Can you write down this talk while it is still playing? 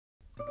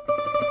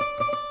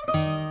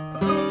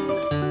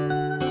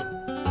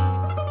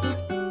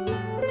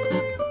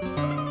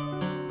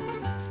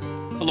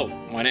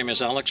name is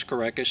Alex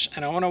Karakis,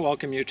 and I want to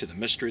welcome you to the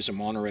Mysteries of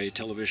Monterey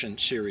television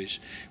series,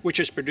 which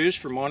is produced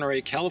for Monterey,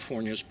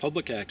 California's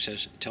public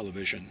access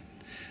television.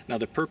 Now,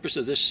 the purpose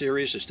of this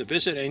series is to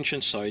visit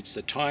ancient sites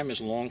that time has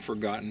long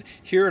forgotten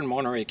here in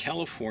Monterey,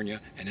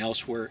 California, and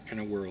elsewhere in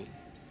the world.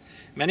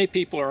 Many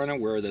people are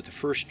unaware that the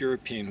first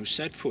European who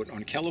set foot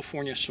on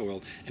California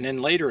soil, and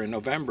then later in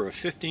November of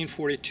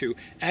 1542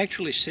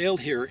 actually sailed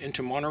here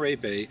into Monterey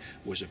Bay,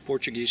 was a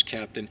Portuguese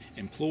captain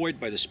employed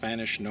by the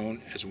Spanish known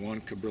as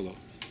Juan Cabrillo.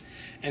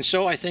 And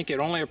so I think it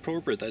only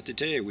appropriate that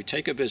today we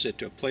take a visit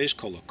to a place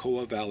called the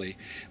Coa Valley,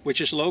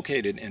 which is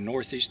located in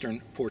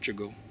northeastern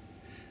Portugal.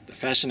 The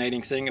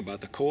fascinating thing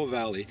about the Coa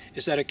Valley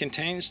is that it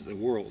contains the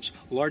world's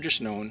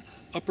largest known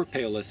Upper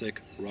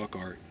Paleolithic rock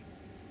art.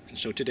 And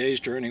so today's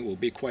journey will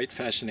be quite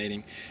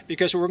fascinating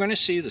because we're going to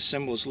see the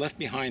symbols left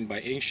behind by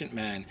ancient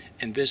man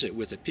and visit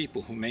with the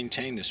people who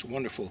maintain this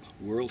wonderful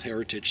World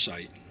Heritage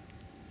Site.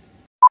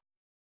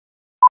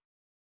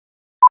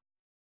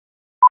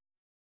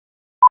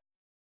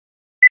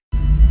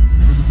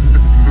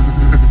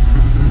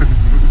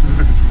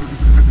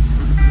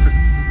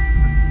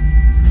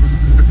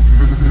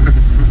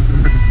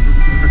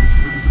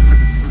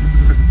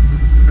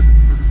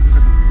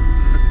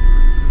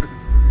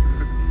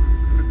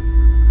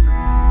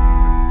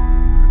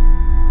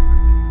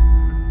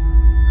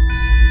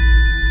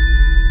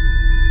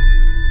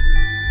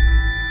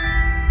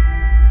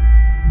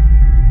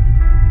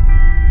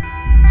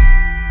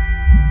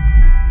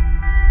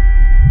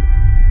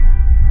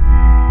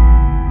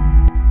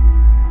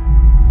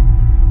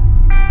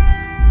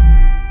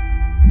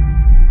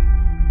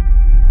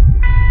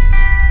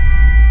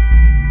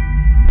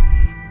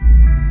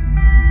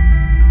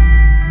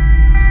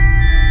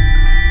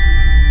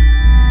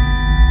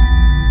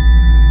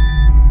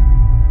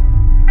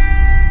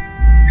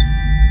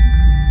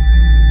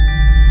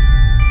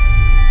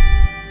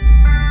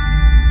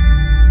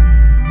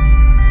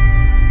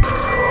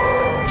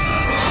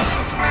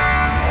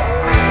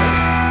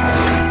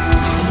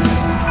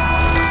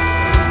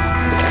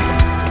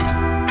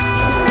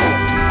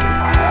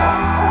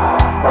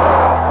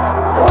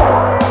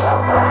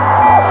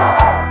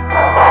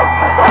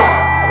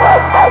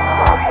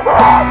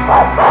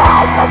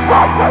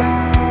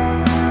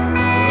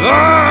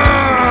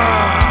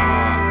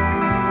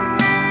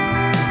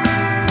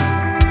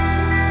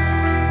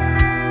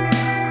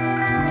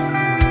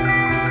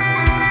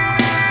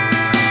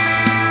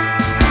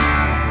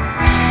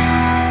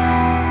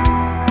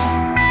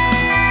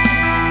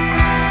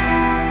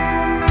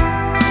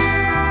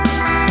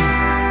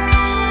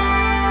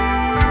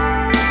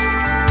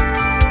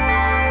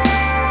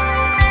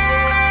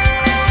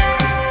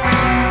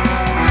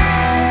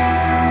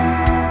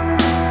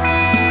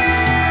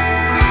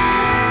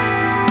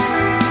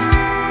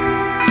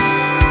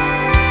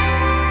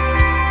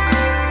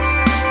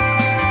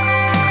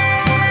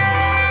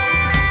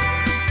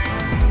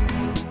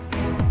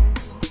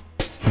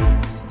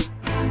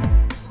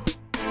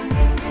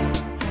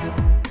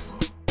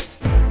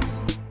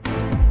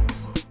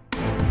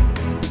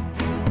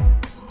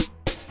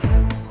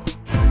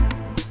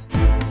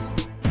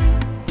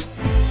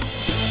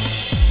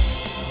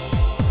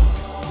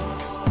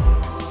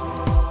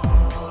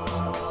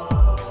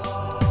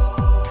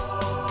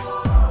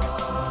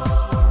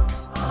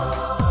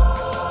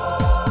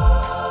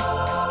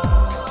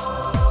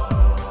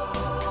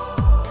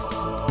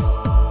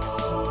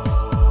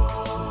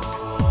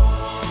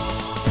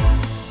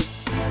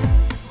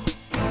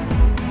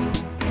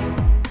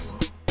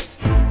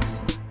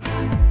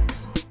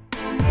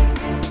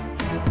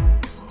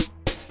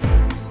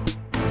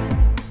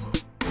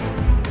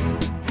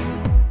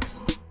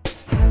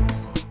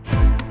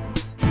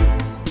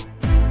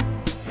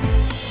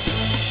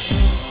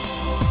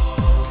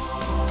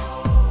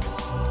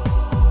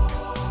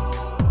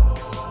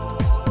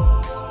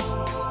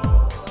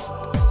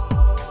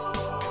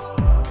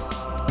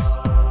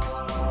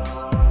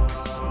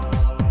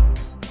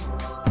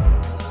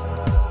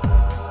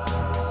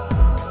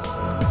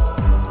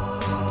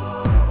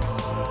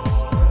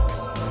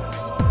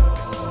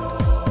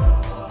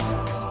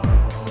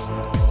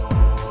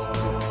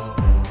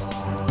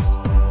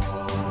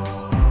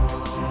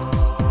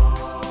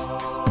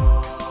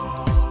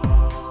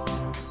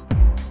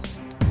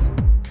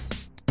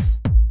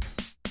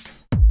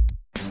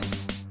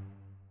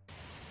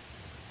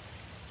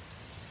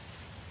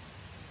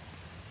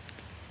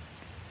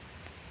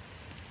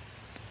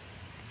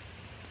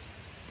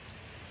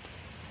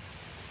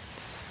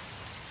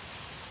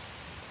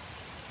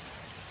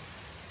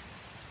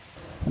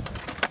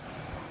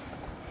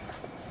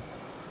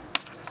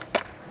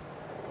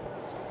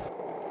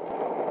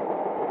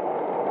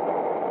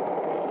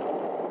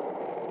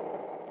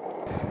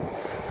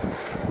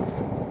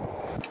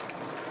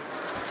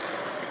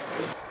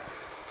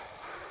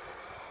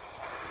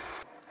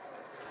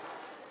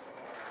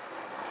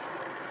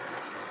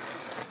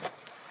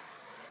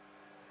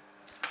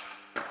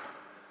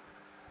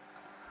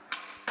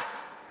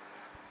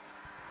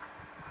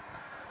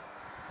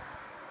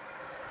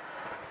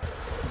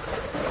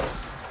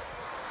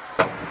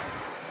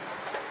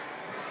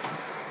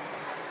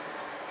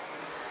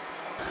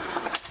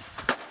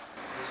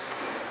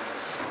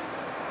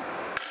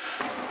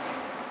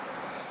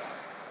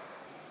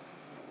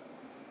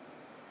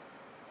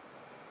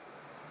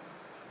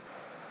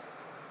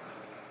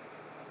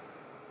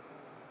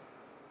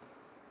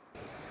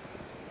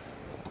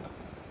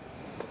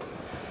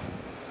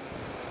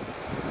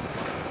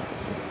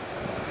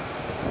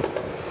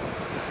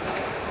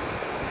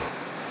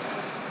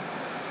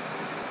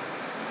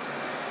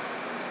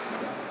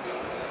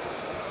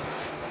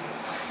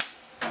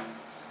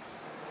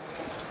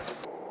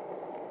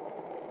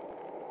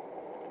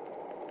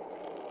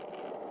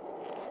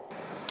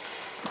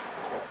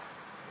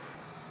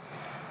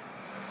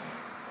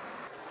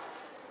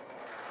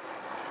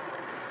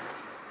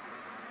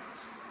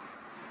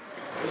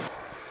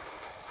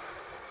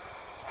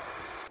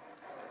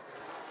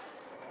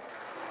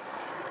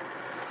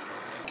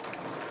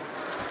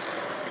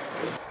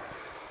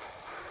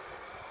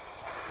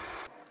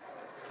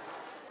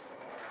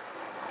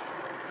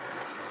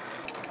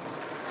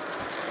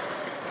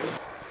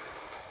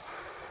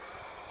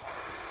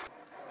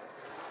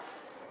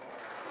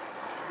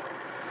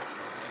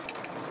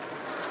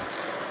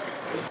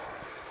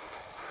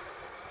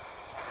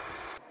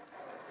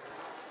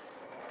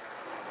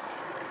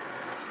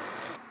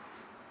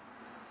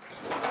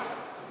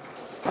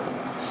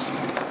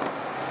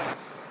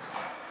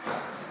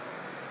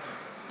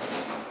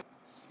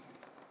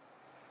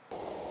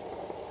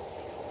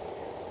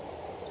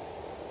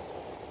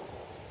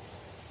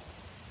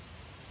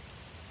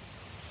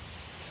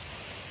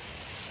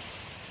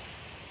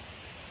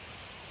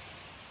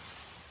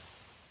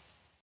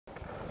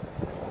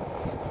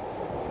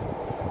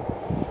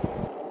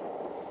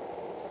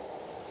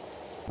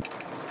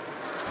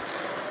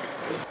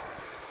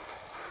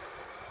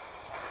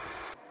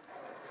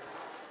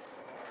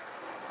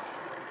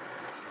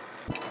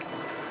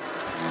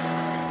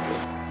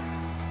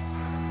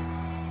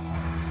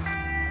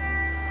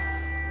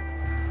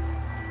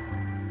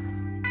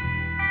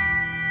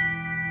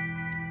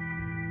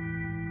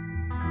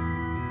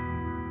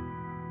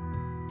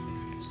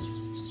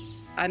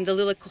 I'm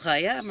Dalila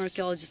Correia. I'm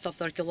archaeologist of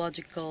the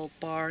Archaeological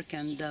Park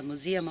and the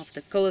Museum of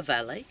the Coa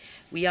Valley.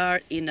 We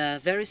are in a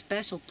very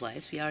special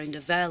place. We are in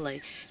the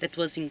valley that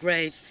was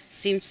engraved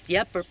since the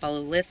Upper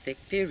Paleolithic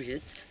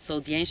period,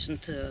 so the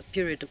ancient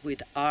period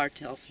with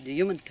art of the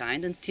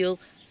humankind, until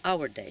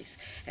our days.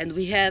 And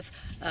we have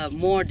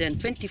more than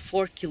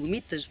 24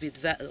 kilometers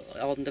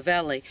on the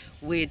valley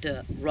with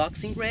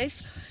rocks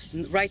engraved.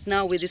 Right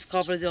now we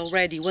discovered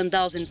already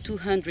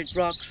 1,200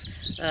 rocks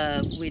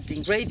with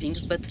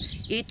engravings, but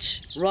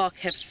each rock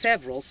has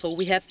several, so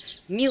we have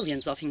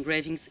millions of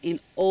engravings in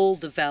all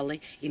the valley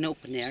in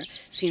open air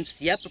since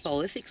the Upper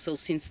Paleolithic, so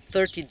since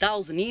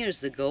 30,000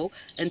 years ago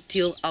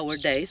until our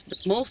days, but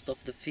most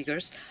of the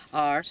figures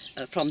are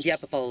from the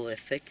Upper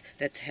Paleolithic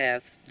that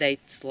have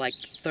dates like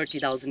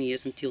 30,000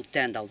 years until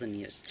 10,000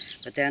 years.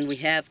 But then we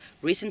have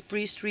recent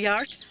prehistory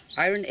art,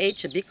 Iron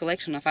Age, a big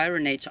collection of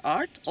Iron Age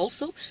art,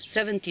 also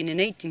 17th and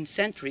 18th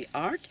century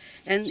art,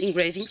 and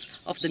engravings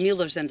of the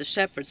millers and the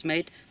shepherds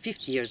made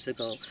 50 years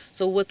ago.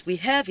 So what we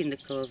have in the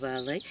Coa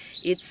Valley,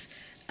 it's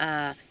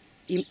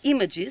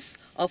images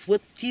of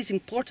what is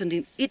important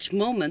in each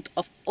moment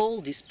of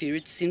all these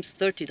periods since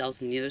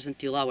 30,000 years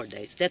until our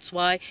days. That's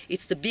why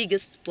it's the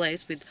biggest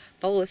place with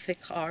Paleolithic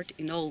art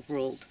in all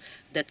world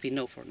that we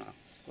know for now,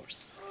 of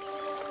course.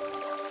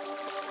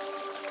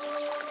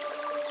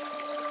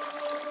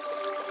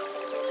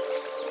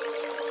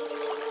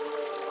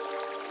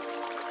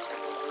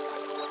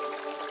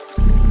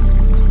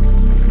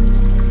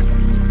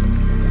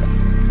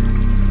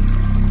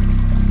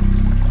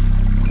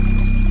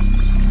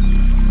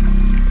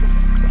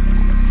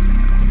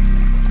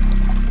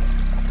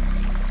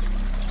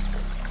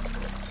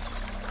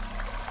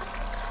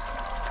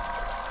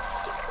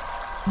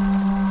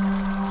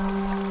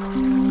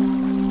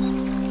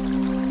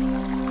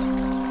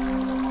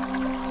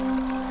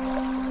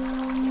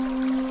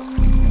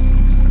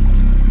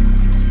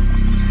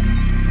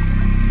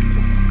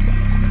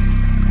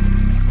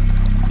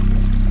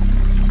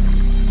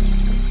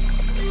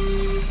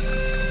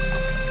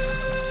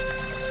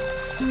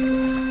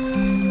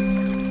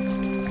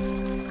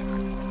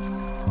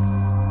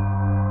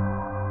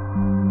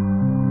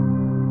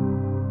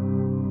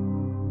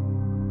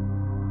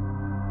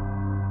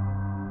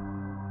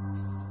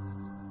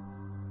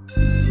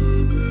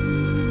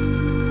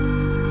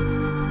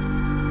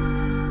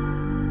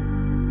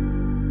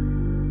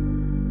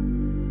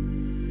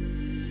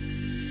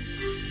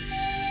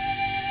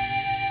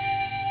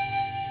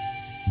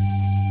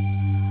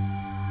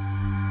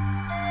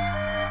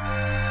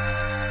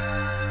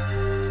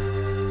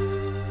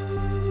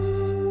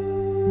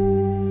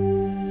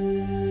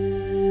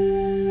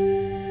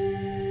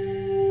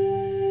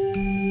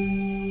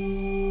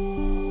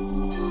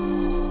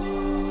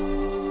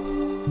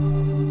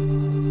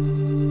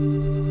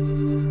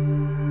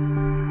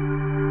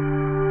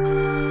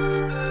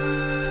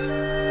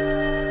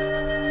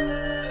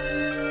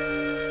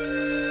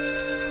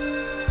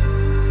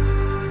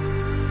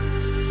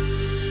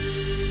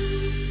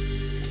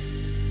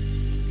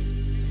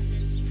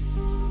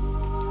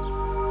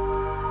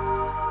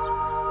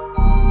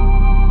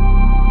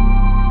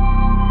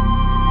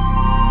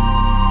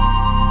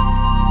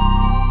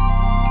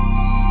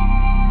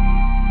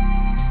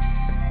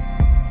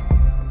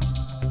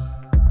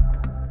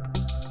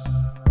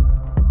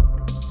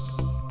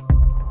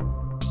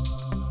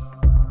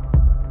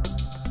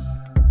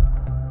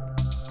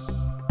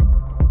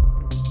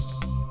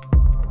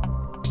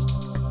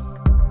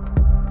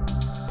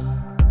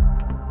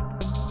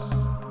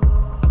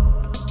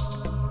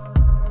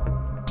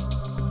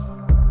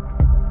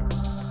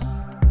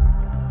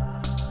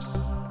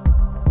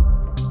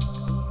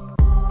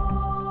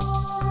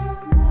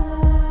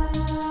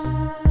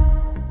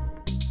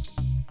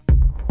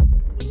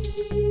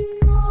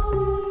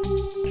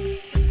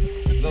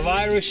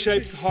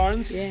 Lyre-shaped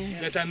horns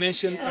that I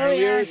mentioned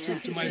earlier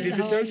to my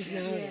visitors.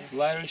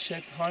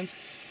 Lyre-shaped horns.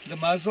 The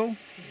muzzle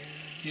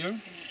here,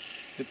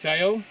 the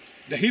tail,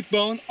 the hip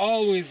bone,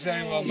 always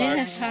very well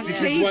marked.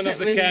 This is one of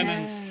the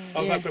canons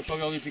of Upper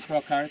Paleolithic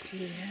rock art.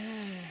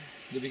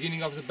 The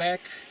beginning of the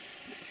back,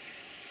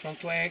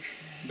 front leg,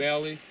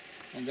 belly,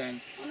 and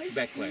then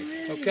back leg.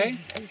 Okay?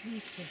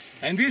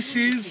 And this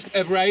is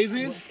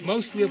abraded,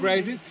 mostly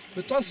abraded,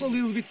 but also a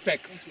little bit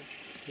packed.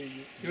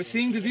 You're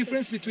seeing the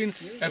difference between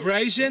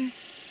abrasion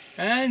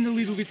and a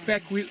little bit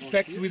packed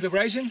with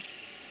abrasion?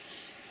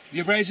 The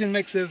abrasion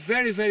makes a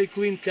very, very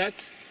clean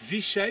cut,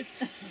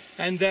 V-shaped,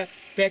 and the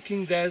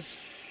packing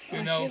does,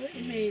 you know...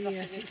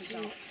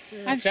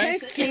 I'm so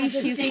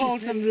pleased you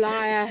called them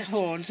lyre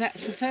horns.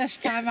 That's the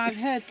first time I've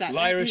heard that.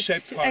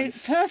 Lyre-shaped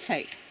horns.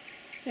 Perfect.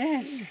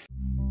 Yes.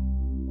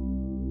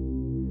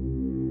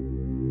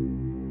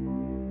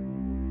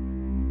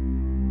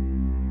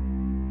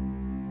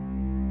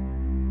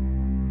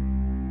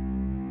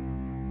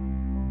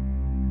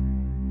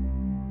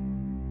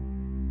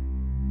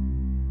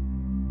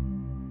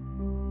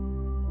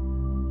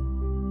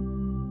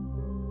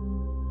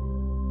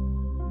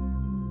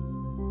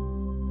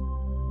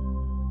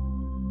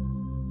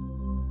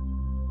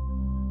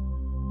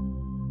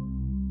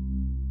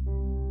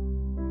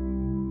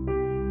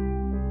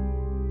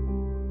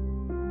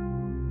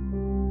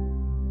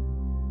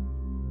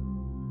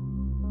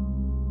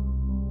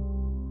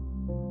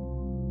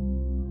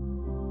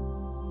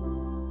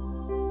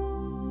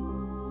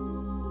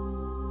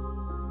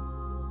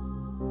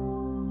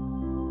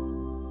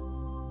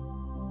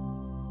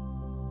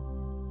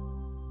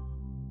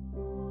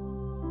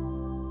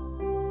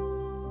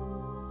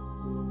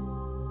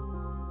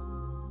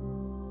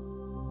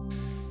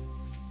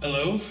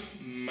 Hello,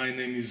 my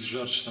name is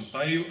Jorge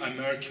Sampaio. I'm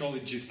an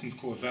archaeologist in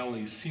Coa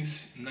Valley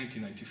since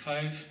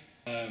 1995.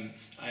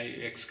 I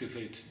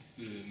excavate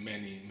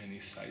many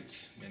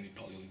sites, many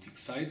Paleolithic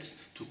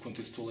sites to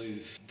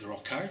contextualize the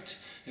rock art,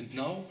 and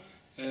now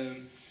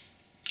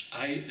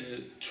I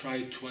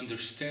try to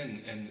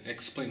understand and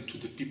explain to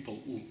the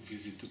people who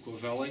visit the Coa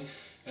Valley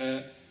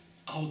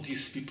how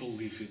these people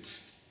live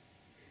it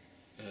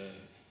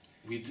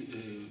with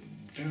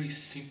very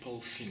simple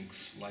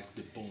things like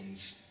the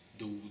bones,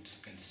 the wood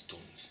and the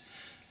stones.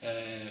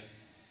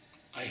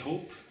 I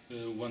hope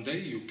one day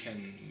you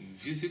can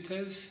visit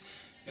us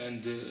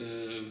and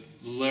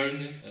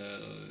learn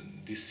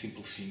these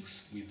simple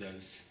things with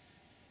us.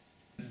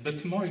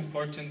 But more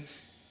important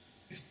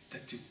is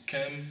that you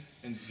come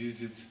and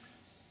visit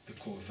the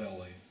Coa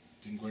Valley,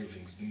 the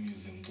engravings, the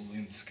museum, the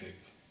landscape.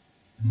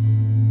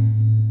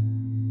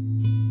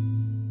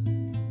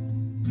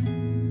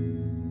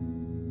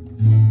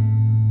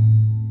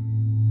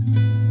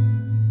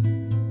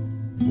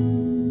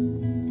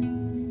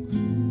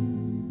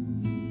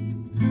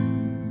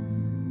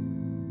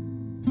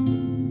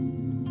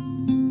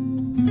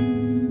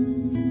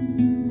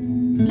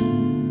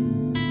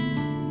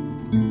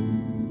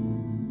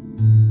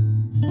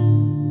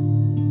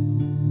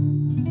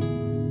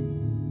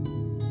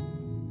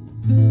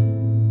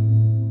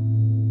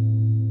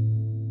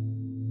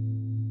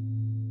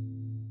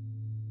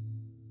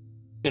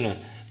 Going to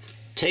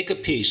take a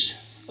piece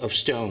of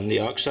stone, the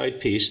oxide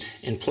piece,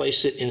 and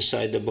place it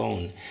inside the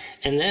bone.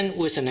 And then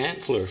with an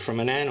antler from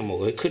an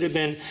animal, it could have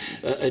been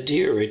a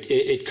deer,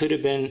 it could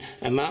have been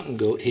a mountain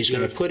goat, he's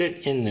going to put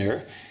it in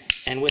there,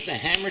 and with a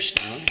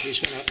hammerstone, he's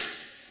going to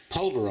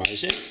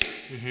pulverize it.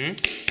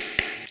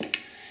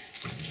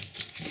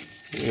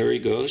 There he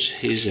goes.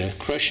 He's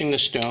crushing the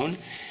stone.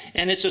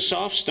 And it's a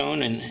soft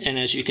stone, and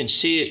as you can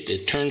see,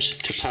 it turns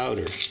to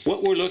powder.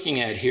 What we're looking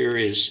at here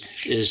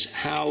is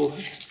how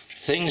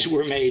things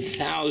were made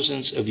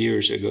thousands of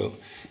years ago.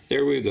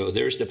 There we go.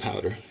 There's the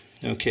powder.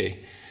 Okay.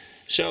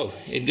 So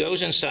it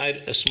goes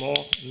inside a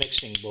small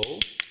mixing bowl.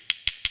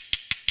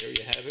 There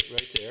you have it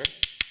right there.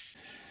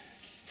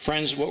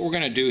 Friends, what we're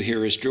going to do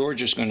here is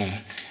George is going to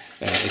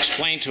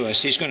explain to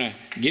us. He's going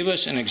to give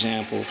us an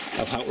example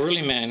of how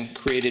early man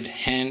created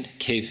hand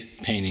cave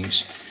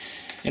paintings.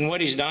 And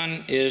what he's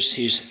done is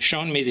he's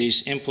shown me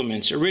these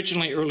implements.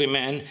 Originally, early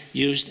man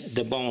used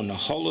the bone, a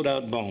hollowed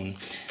out bone,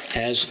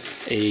 as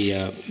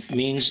a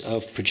means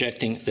of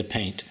projecting the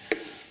paint.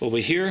 Over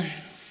here,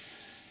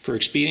 for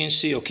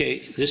expediency, okay,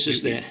 this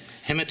is the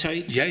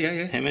hematite.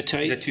 Yeah.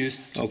 Hematite, that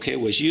used. Okay,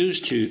 was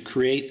used to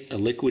create a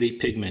liquidy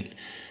pigment.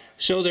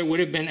 So there would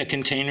have been a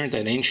container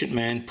that ancient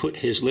man put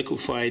his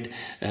liquefied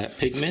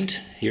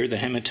pigment, here the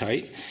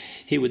hematite.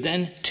 He would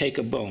then take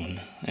a bone,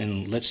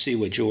 and let's see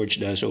what George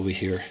does over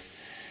here.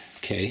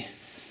 Okay.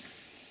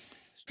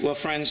 Well,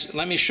 friends,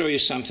 let me show you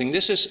something.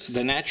 This is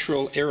the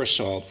natural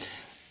aerosol.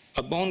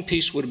 A bone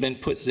piece would have been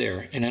put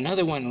there, and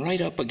another one right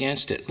up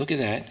against it. Look at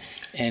that.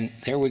 And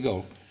there we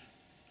go.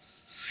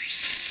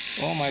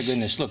 Oh, my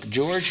goodness. Look,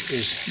 George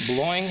is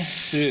blowing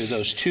through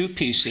those two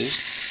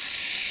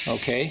pieces.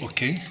 Okay.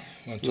 Okay.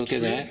 Look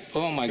at that.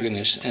 Oh, my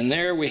goodness. And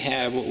there we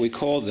have what we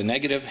call the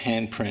negative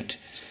handprint.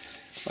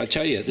 I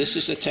tell you, this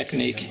is a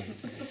technique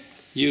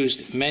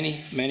used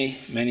many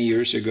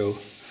years ago.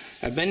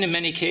 I've been to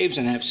many caves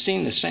and have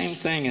seen the same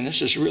thing, and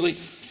this is really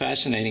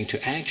fascinating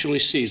to actually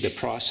see the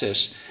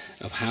process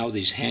of how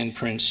these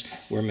handprints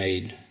were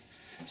made.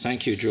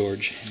 Thank you,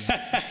 George.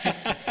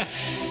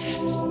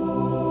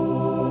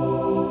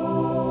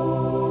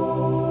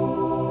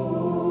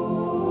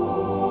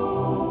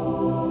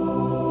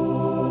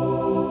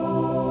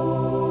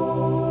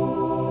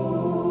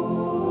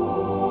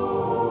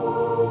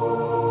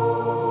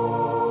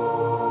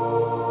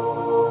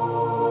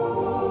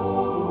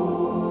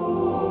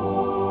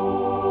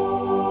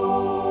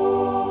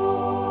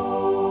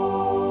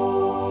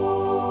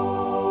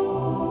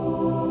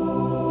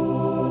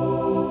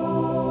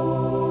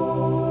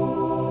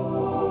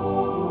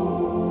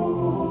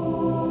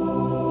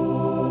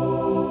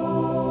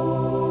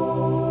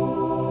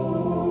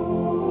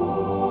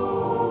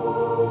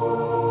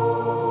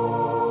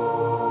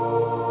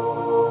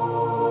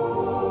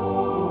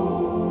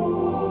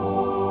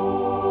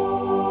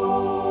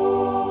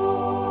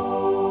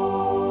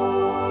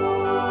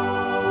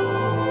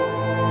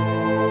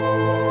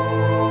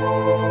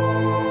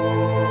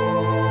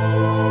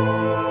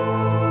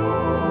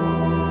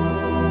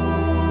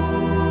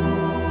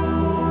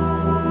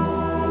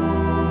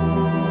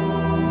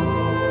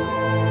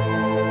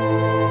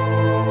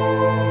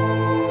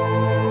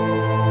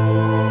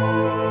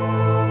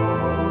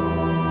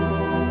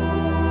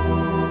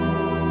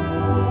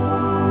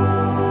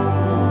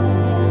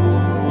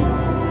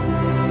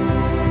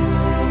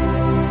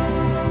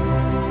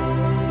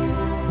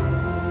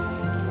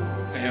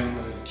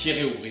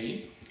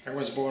 I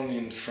was born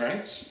in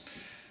France,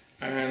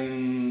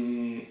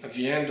 and at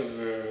the end of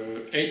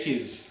the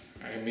 80s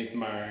I met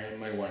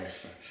my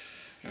wife.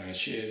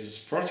 She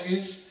is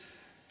Portuguese,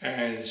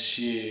 and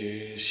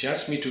she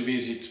asked me to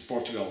visit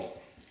Portugal.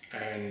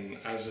 And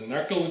as an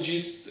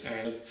archaeologist,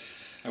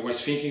 I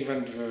was thinking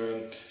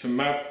that the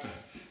map,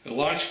 a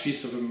large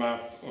piece of a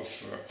map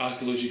of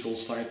archaeological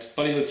site,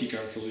 Paleolithic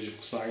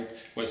archaeological site,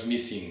 was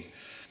missing.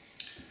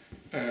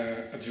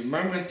 At the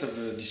moment of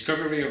the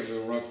discovery of the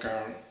rock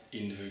art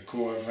in the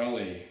Coa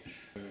Valley,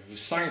 the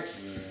site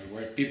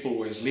where people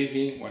were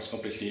living was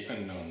completely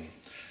unknown.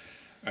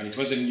 And it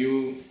was a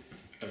new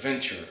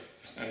adventure.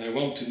 And I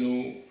want to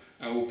know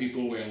how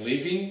people were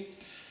living,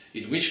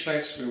 in which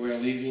place we were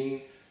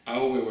living,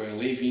 how we were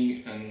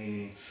living,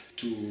 and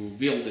to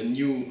build a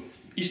new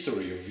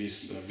history of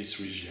this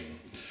region.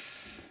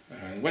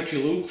 And what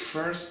we look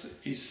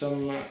first is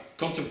some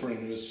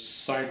contemporaneous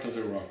site of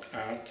the rock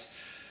art,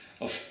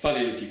 of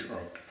Paleolithic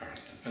rock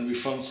art. And we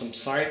found some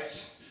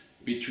sites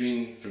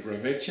between the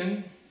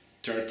Gravettian,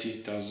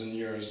 30,000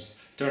 years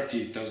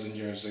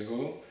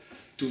ago,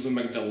 to the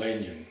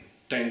Magdalenian,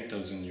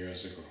 10,000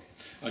 years ago.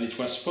 And it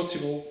was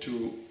possible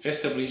to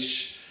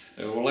establish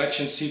a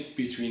relationship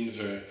between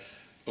the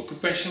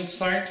occupation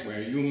site,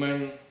 where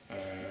humans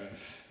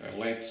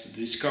let's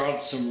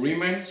discard some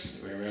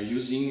remains we were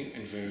using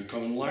in the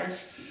common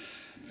life,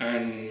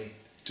 and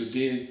to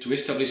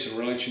establish a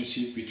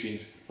relationship between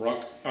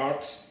rock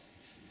art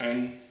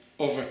and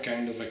other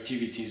kind of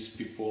activities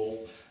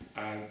people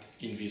had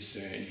in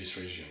this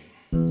region.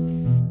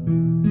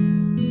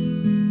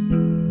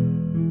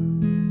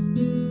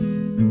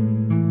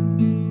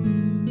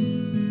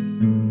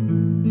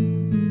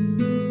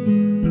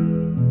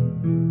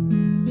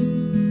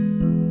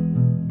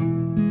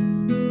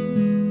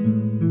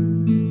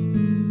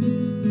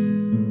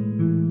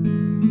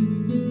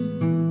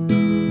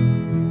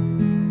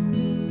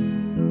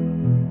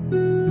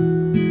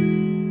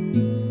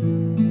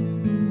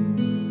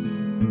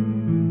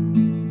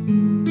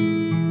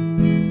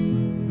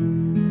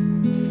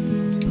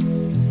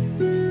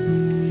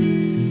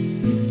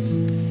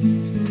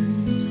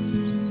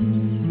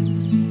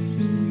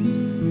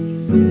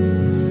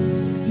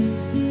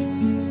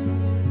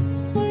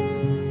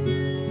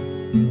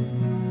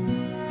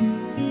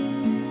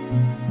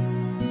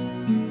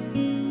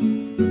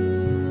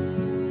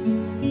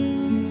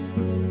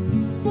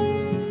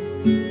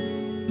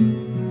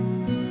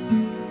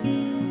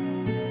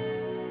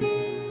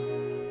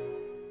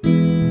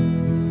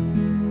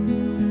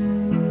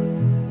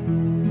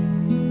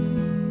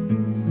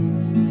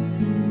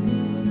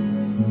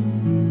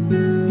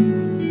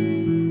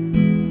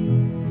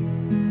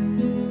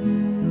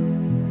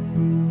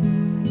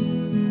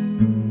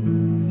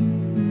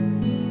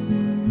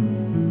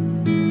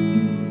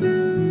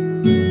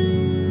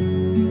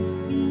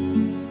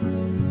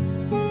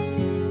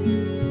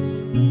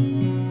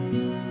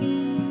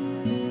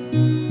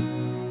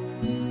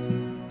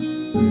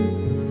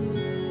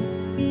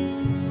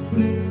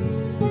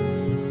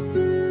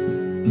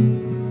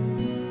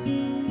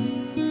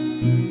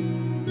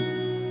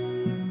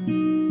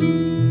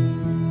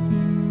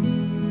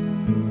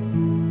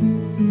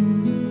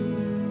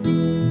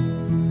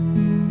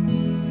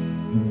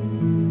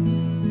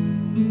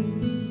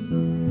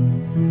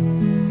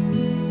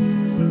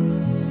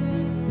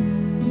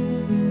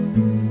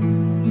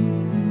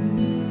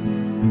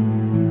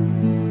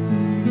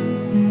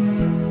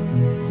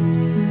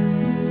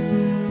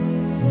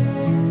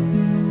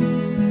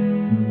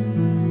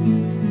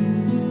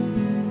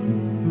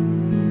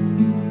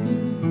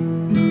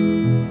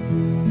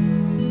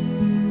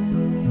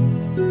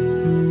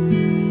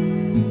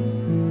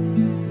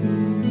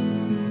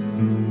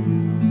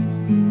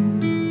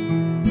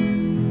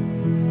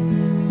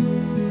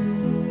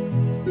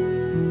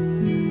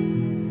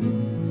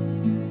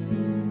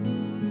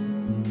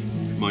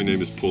 My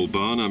name is Paul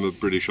Barn. I'm a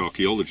British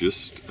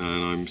archaeologist,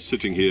 and I'm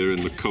sitting here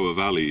in the Coa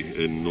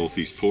Valley in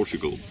northeast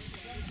Portugal.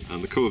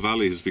 And the Coa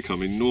Valley has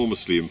become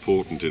enormously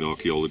important in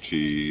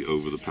archaeology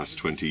over the past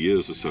 20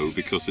 years or so,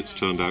 because it's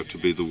turned out to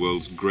be the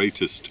world's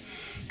greatest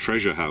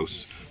treasure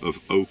house of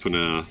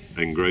open-air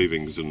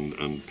engravings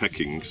and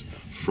peckings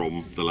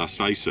from the last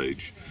ice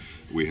age.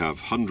 We have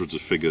hundreds of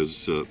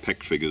figures,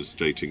 pecked figures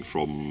dating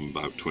from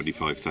about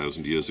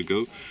 25,000 years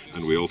ago,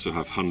 and we also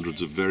have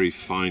hundreds of very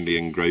finely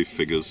engraved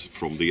figures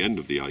from the end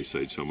of the Ice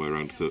Age, somewhere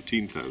around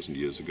 13,000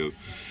 years ago.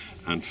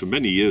 And for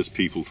many years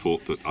people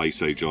thought that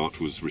Ice Age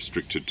art was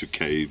restricted to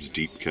caves,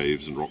 deep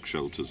caves and rock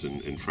shelters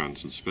in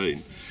France and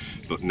Spain.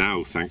 But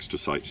now, thanks to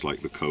sites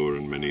like the Coa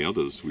and many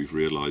others, we've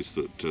realised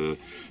that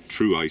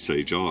true Ice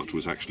Age art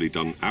was actually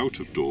done out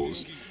of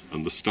doors.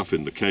 And the stuff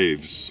in the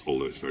caves,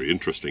 although it's very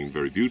interesting,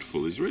 very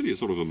beautiful, is really a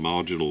sort of a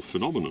marginal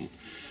phenomenon.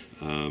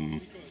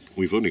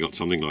 We've only got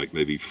something like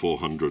maybe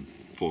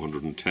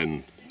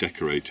 410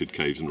 decorated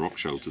caves and rock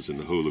shelters in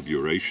the whole of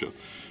Eurasia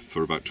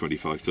for about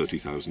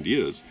 30,000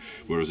 years,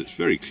 whereas it's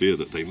very clear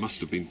that they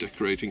must have been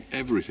decorating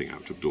everything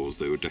out of doors.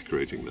 They were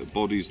decorating their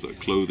bodies, their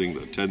clothing,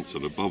 their tents,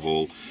 and above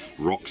all,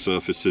 rock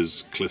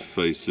surfaces, cliff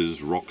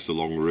faces, rocks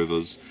along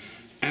rivers,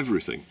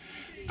 everything.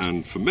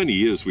 And for many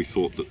years we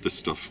thought that this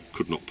stuff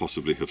could not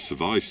possibly have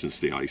survived since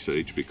the Ice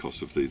Age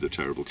because of the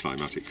terrible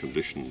climatic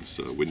conditions,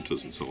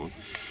 winters and so on.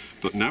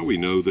 But now we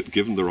know that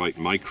given the right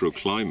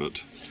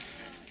microclimate,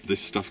 this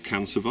stuff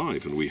can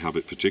survive, and we have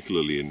it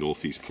particularly in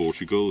northeast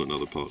Portugal and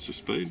other parts of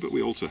Spain, but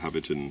we also have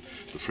it in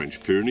the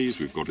French Pyrenees,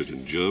 we've got it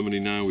in Germany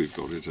now, we've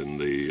got it in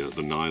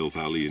the Nile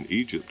Valley in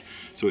Egypt.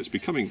 So it's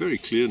becoming very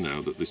clear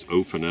now that this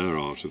open-air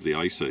art of the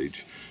Ice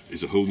Age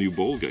is a whole new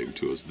ballgame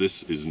to us.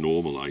 This is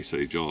normal Ice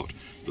Age art.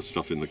 The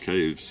stuff in the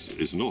caves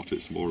is not.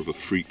 It's more of a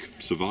freak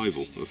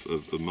survival,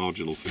 a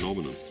marginal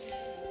phenomenon.